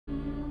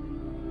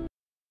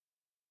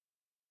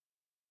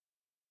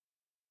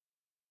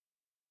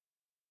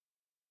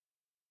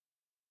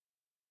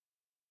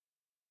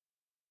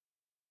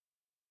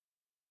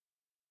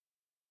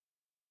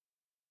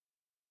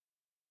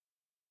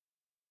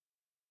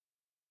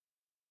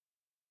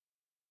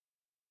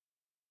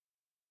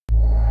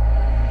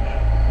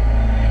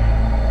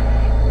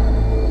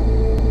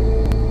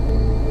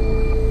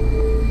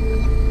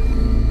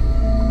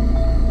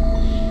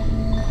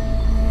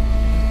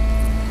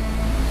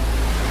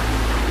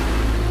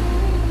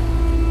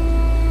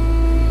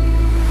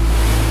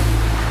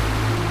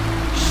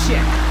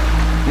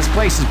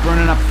place is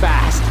burning up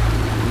fast.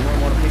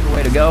 Anyone want to pick a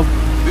way to go?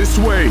 This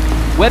way.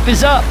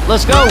 Weapons up.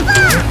 Let's go.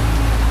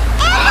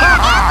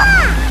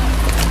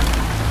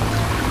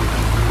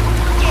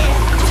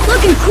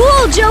 Looking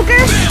cool,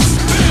 Joker.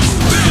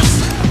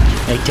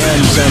 Hey, tell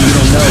you something you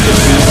don't know.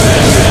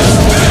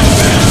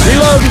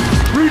 Reloading.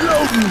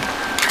 Reloading.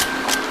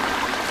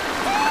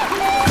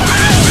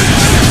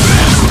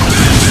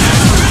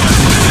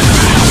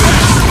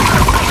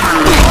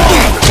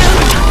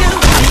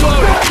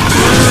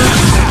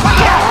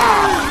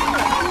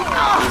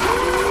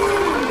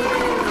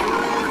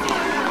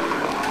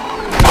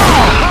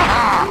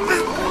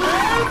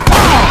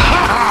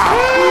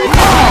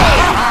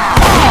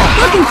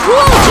 Looking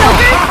cool,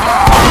 Joker!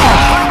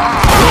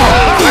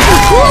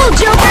 Looking cool,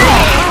 Joker!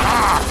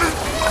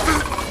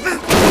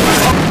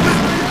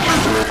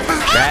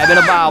 Grabbing a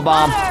bile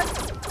bomb.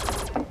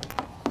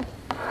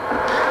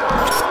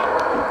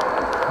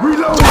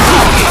 Reloading.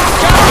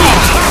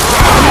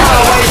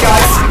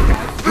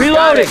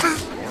 Reloading.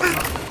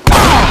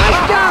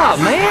 Nice job,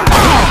 man.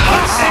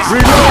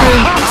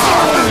 Reloading.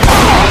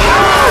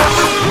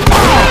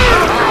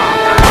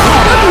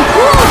 Looking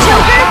cool,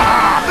 Joker!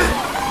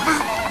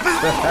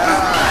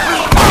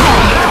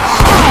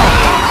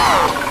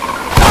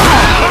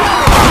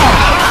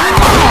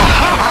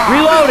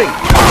 Reloading.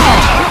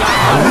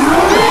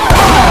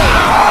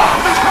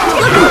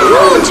 Looking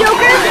cool,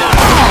 Joker!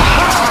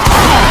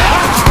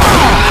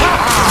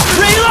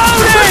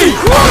 Reloading. Looking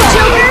cool,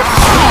 Joker!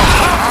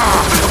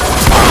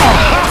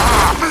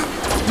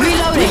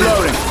 Reloading.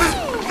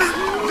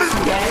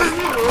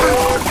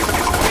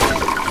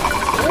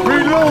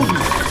 Reloading.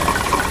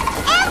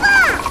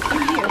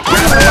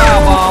 Grabbing a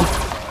bile bomb.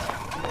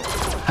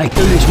 Hey,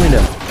 through this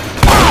window.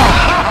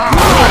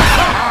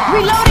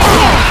 Reloading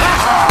here!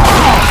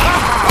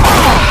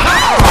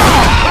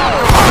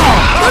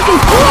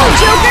 Looking cool,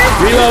 Joker!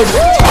 Reload.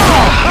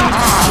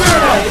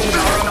 Got it!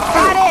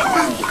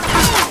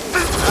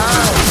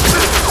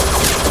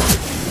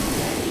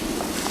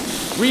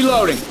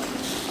 Reloading.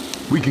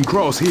 We can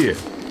cross here.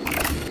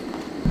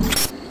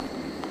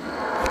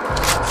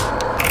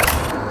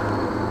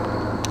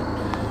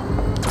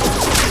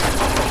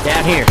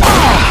 Down here.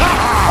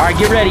 All right,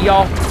 get ready,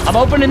 y'all. I'm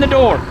opening the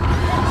door.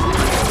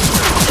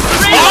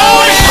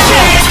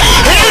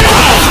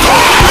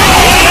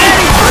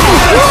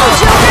 Cool,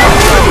 Joker!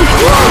 Looking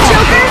cool,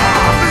 Joker!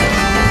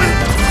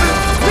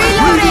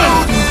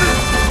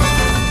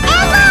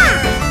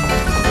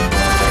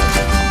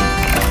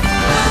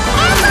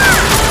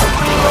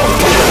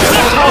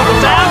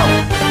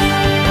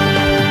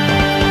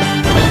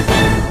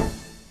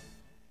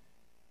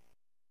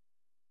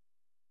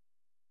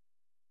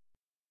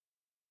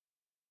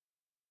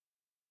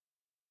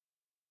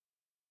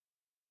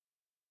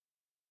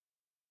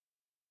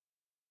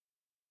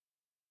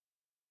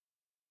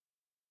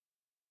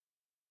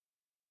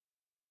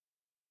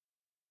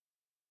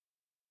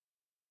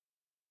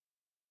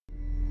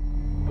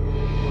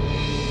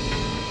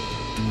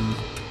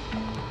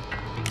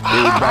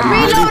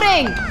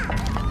 Reloading! Reloading!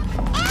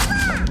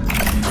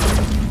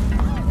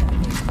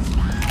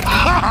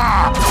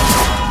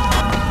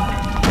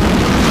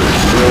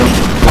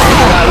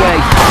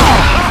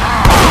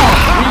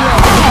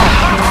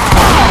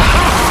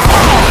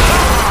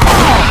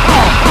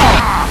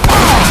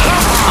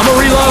 I'm gonna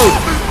reload.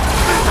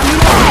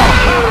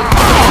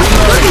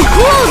 Looking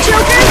cool,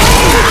 Joker!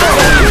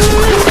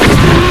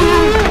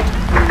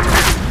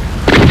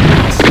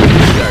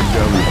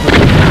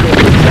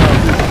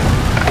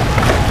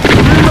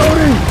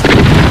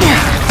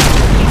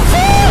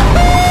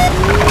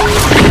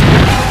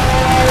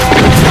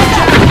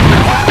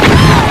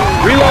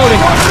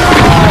 Reloading.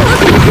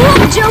 Looking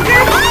cool,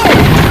 Joker!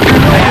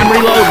 I am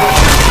reloading.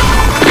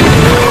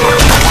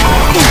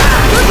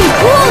 Looking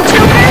cool,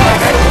 Joker!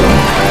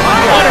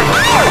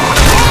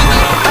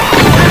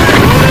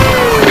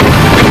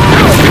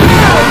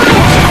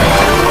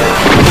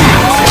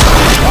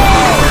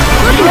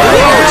 Looking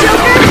cool,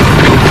 Joker!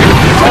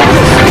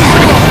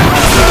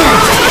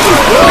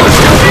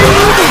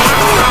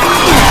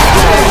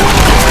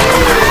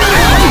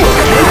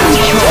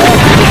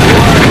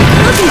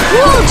 Looking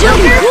cool,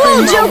 Joker! Cool,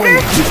 Joker!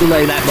 You can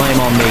lay that blame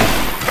on me.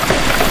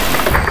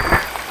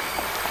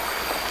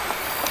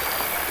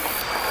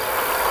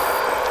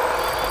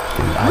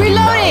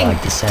 Reloading! I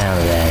like the sound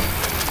of that.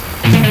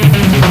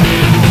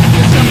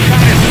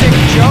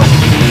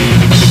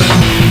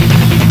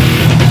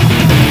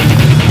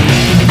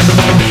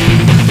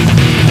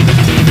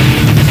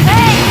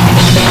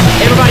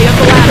 Everybody up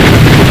the ladder.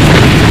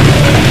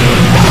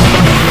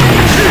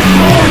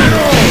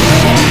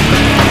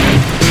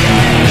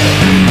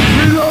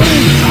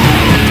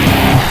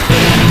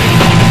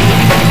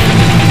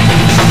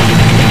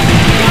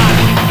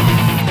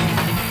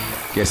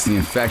 Guess the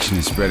infection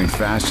is spreading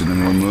faster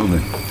than we're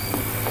moving.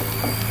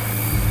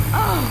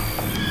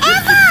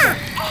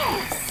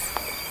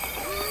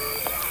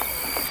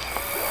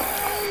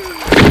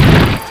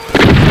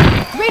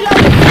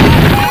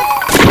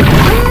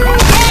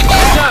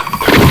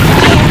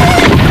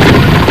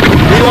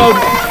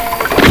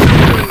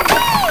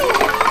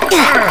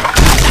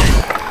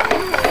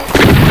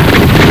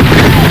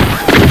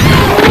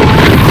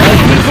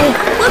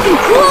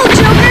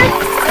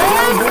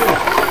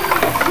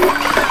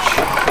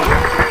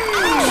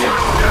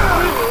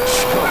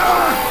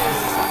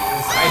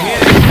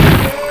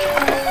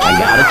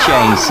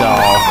 chainsaw.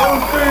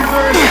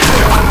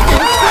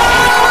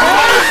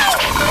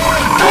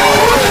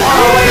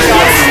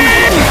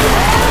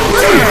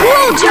 Looking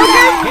cool,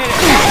 Joker!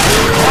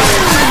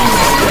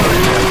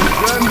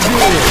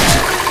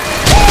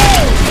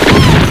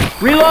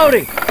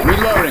 Reloading!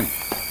 Reloading.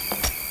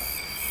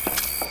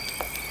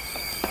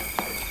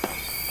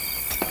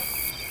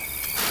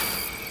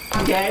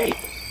 Okay.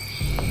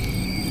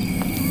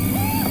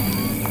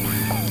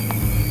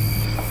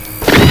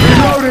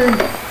 Reloading.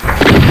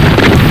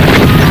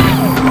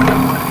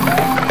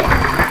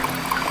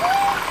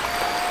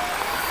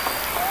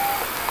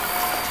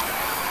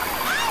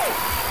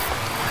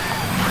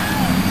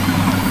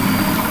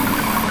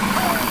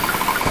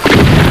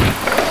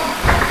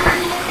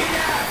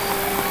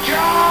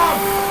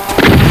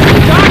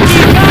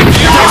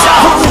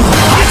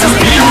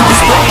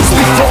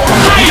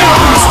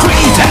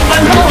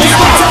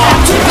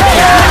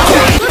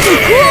 Looking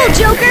cool,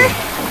 Joker!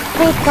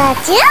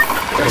 Pikachu?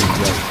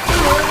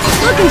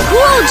 Looking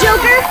cool,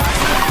 Joker!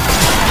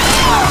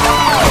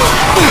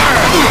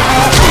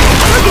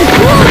 Looking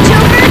cool,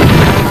 Joker!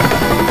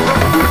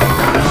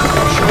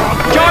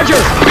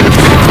 Charger!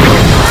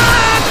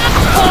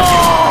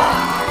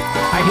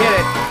 I hit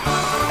it.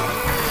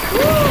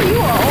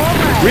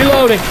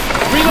 Reloading!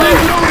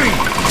 Reloading!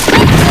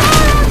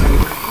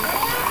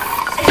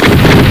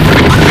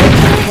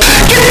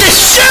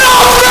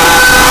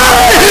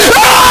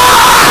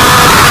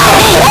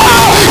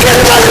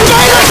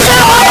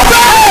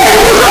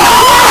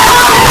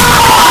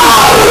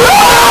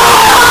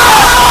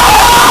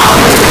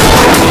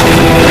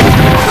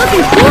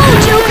 Looking cool,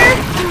 Joker!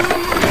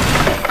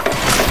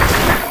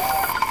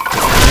 I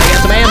got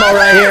some ammo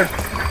right here.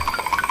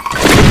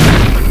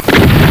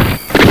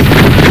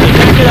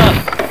 Back it up.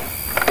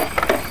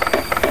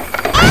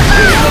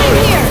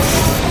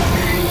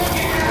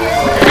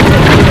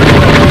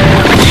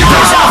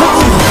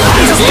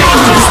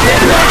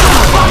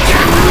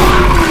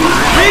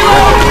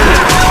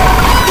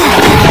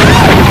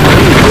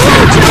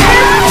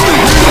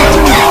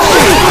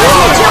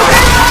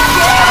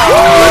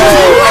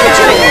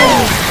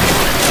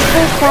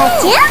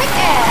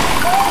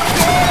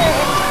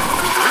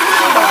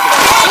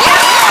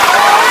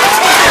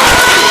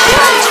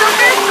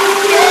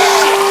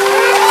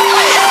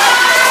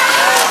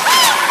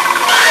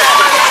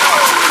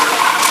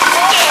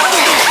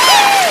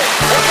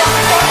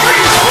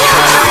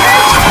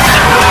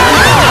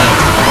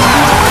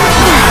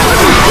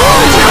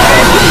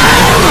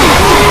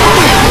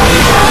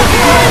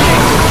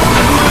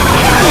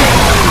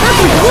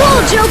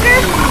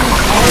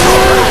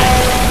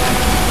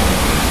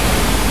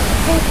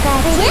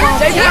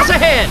 Safe house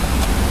ahead!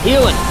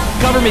 Healing.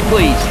 Cover me,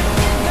 please.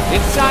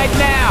 Inside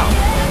now.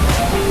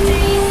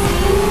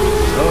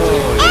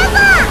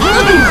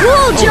 Looking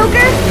cool,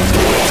 Joker!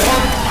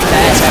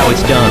 That's how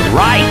it's done,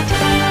 right?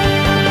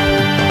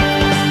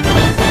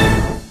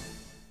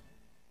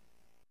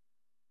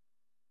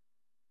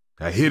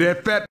 I hear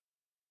that fat.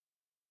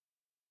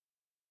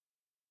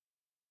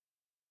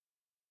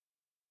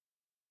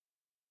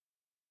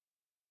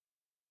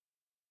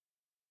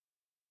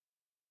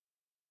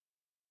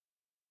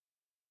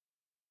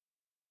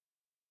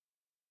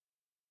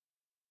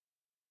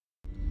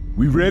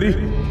 We ready?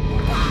 I'm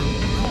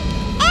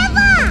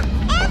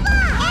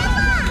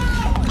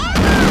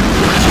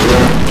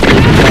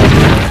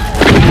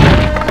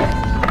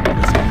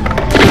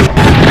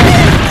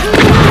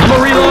a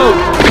reload.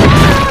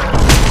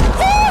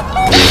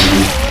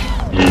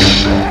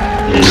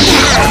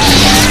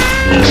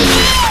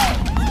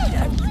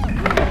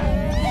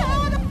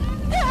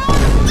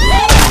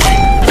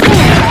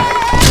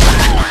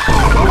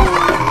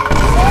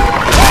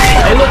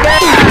 Hey, look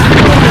out!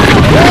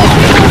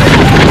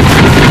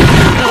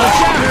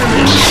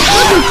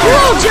 Looking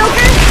cool,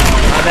 Joker!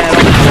 My bad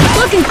on that one.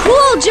 Looking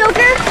cool,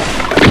 Joker!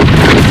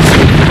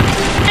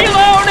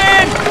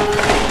 Reloading!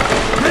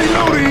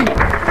 Reloading.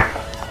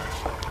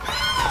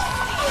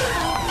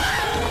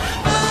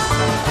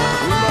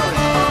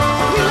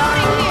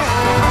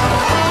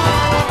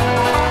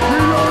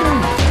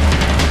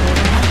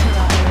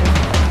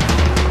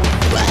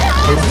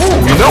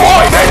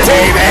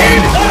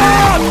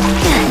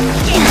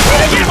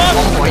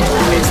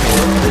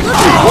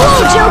 Looking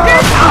cool,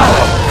 Joker!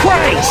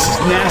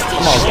 Christ! Nasty.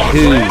 Come on,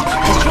 dude.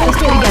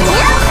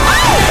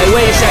 Hey,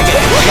 wait a second. I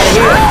gotta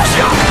hear it.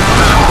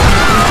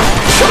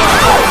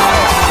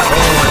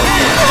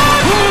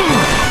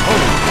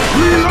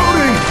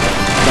 Reloading.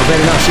 I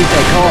better not shoot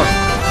that car.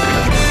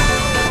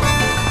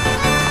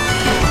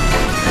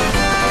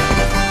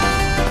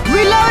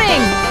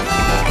 Reloading!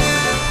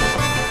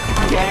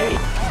 Okay.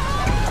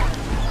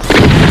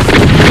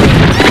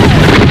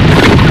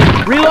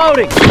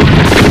 Reloading!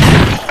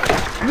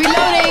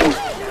 Reloading!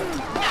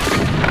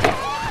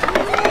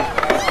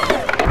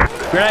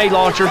 Grenade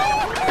launcher.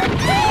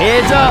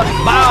 Heads up!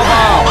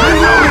 Ball!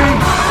 Reloading.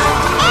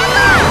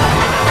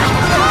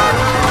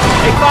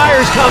 Hey,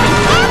 fire's coming!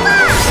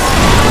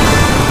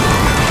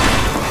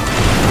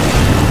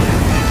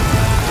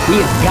 We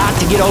have got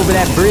to get over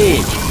that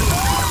bridge.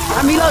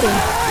 I'm reloading.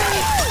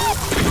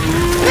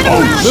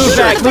 Move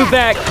back, move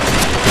back.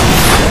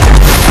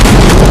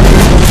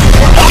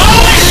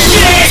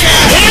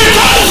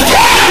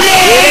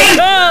 Here they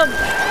come.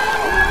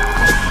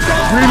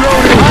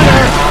 Reloading!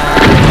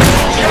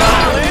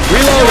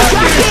 Reloading.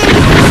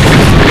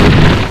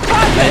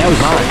 Man, that was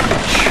mine.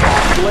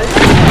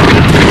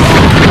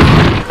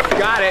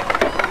 Got it.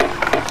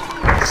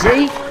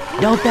 See?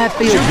 Don't that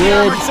feel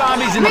good?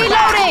 Zombies in the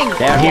back. Reloading!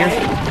 Down here?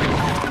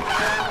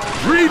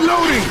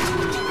 Reloading!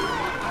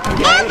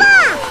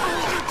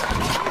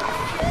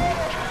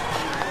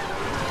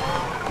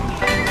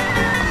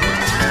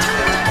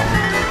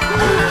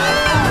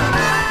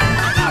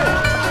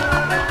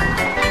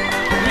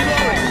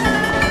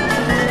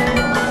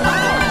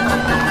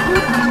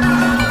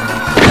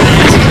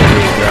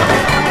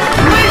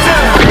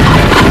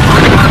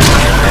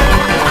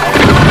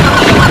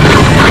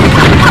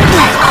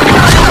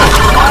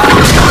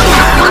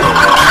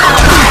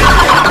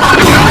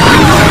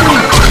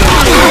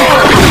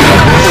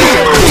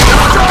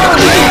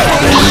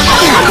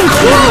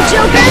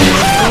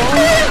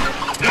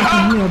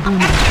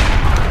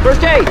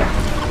 First aid.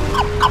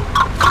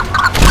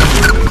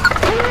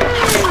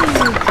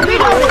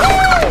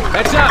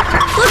 Heads up.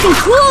 Looking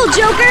cool,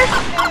 Joker!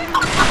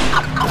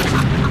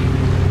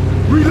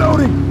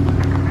 Reloading!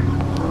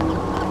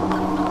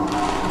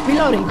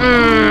 Reloading.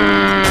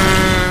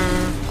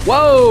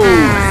 Whoa.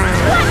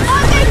 What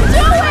are they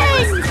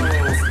doing?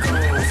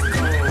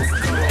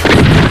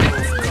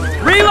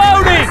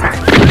 Reloading.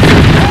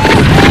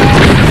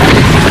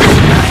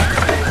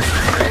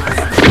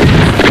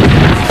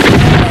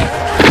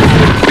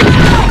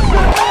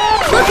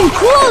 Looking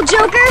cool,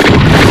 Joker!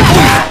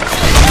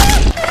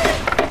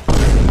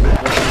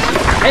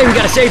 Hey, we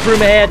got a safe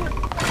room ahead.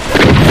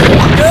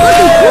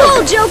 Looking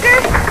cool, Joker!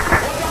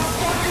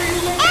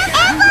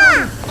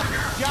 Emma!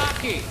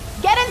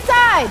 Get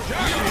inside!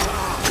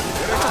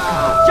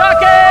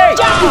 Jockey!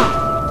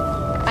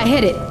 I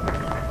hit it.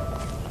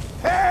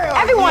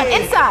 Everyone,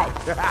 inside!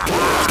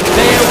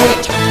 They will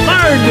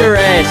burn your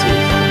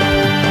asses.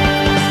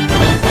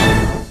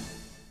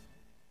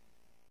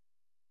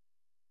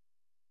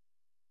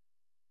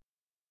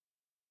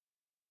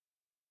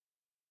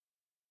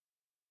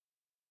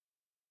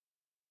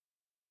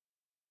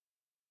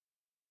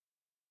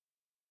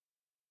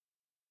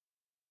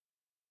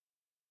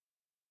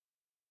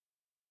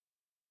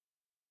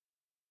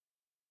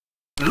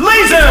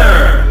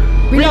 Laser!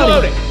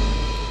 Reloading.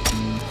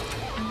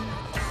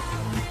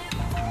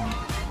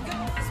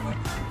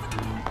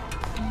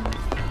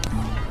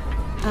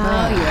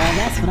 Oh yeah,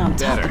 that's what I'm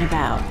talking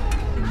about.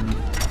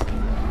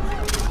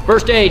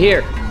 First aid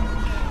here.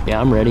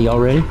 Yeah, I'm ready. Y'all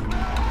ready?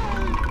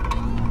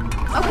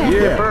 Okay.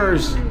 Yeah.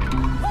 First.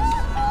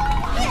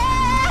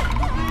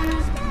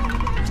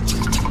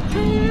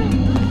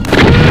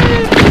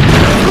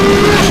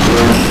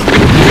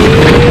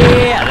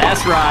 Yeah,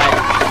 that's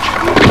right.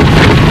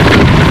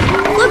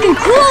 Looking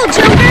cool,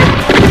 Joker!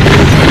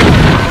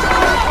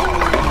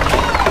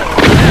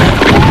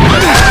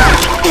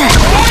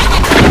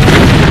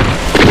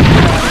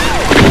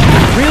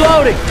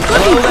 Reloading.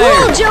 Looking Hello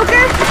cool, there.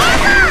 Joker!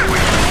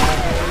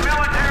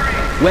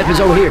 Weapons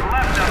over here.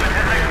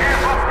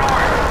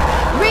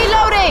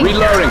 Reloading!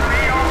 Reloading.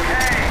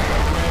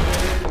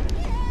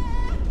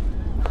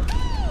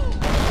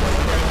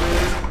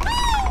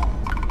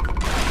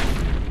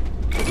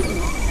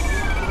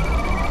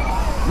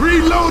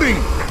 Reloading!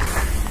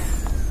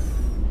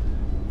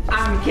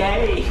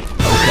 Okay.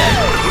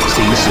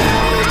 See you soon.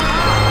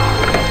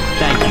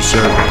 Thank you,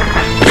 sir.